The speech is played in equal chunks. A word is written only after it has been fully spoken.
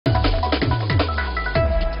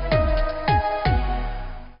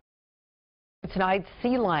tonight's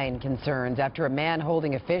sea lion concerns after a man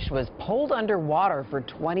holding a fish was pulled underwater for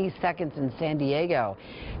 20 seconds in San Diego.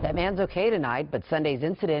 That man's okay tonight, but Sunday's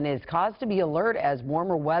incident is cause to be alert as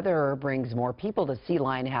warmer weather brings more people to sea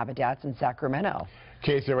lion habitats in Sacramento.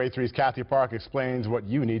 KCRA 3's Kathy Park explains what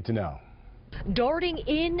you need to know. Darting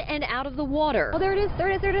in and out of the water. Oh, there it is,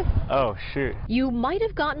 there it is, there it is. Oh, shoot. You might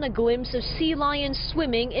have gotten a glimpse of sea lions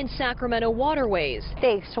swimming in Sacramento waterways.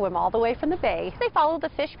 They swim all the way from the bay. They follow the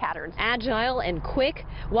fish patterns. Agile and quick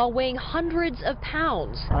while weighing hundreds of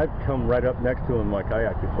pounds. I've come right up next to them like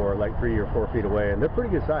kayak before, like 3 or 4 feet away, and they're pretty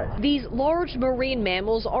good size. These large marine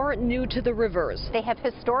mammals aren't new to the rivers. They have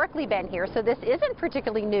historically been here, so this isn't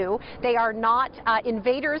particularly new. They are not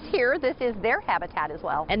invaders here. This is their habitat as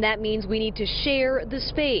well. And that means we need to share the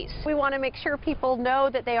space. We want to make sure people know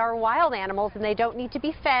that they are wild animals and they don't need to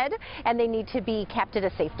be fed and they need to be kept at a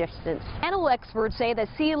safe distance. Animal experts say that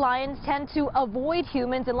sea lions tend to avoid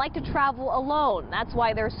humans and like to travel alone. That's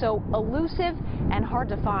why they're so elusive and hard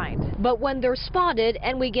to find. But when they're spotted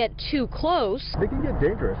and we get too close, They can get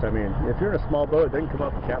dangerous. I mean, if you're in a small boat, they can come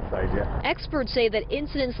up and capsize you. experts say that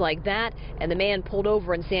incidents like that and the man pulled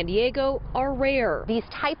over in San Diego are rare. These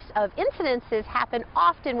types of incidences happen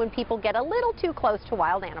often when people get a little too close to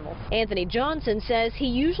wild animals. Anthony Johnson says he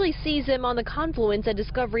usually sees them on the confluence at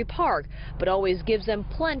Discovery Park, but always gives them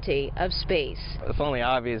plenty of space. It's only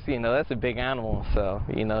obvious, that's a big animal, so,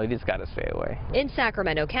 you just got to stay away. In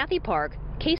Sacramento, Kathy Park,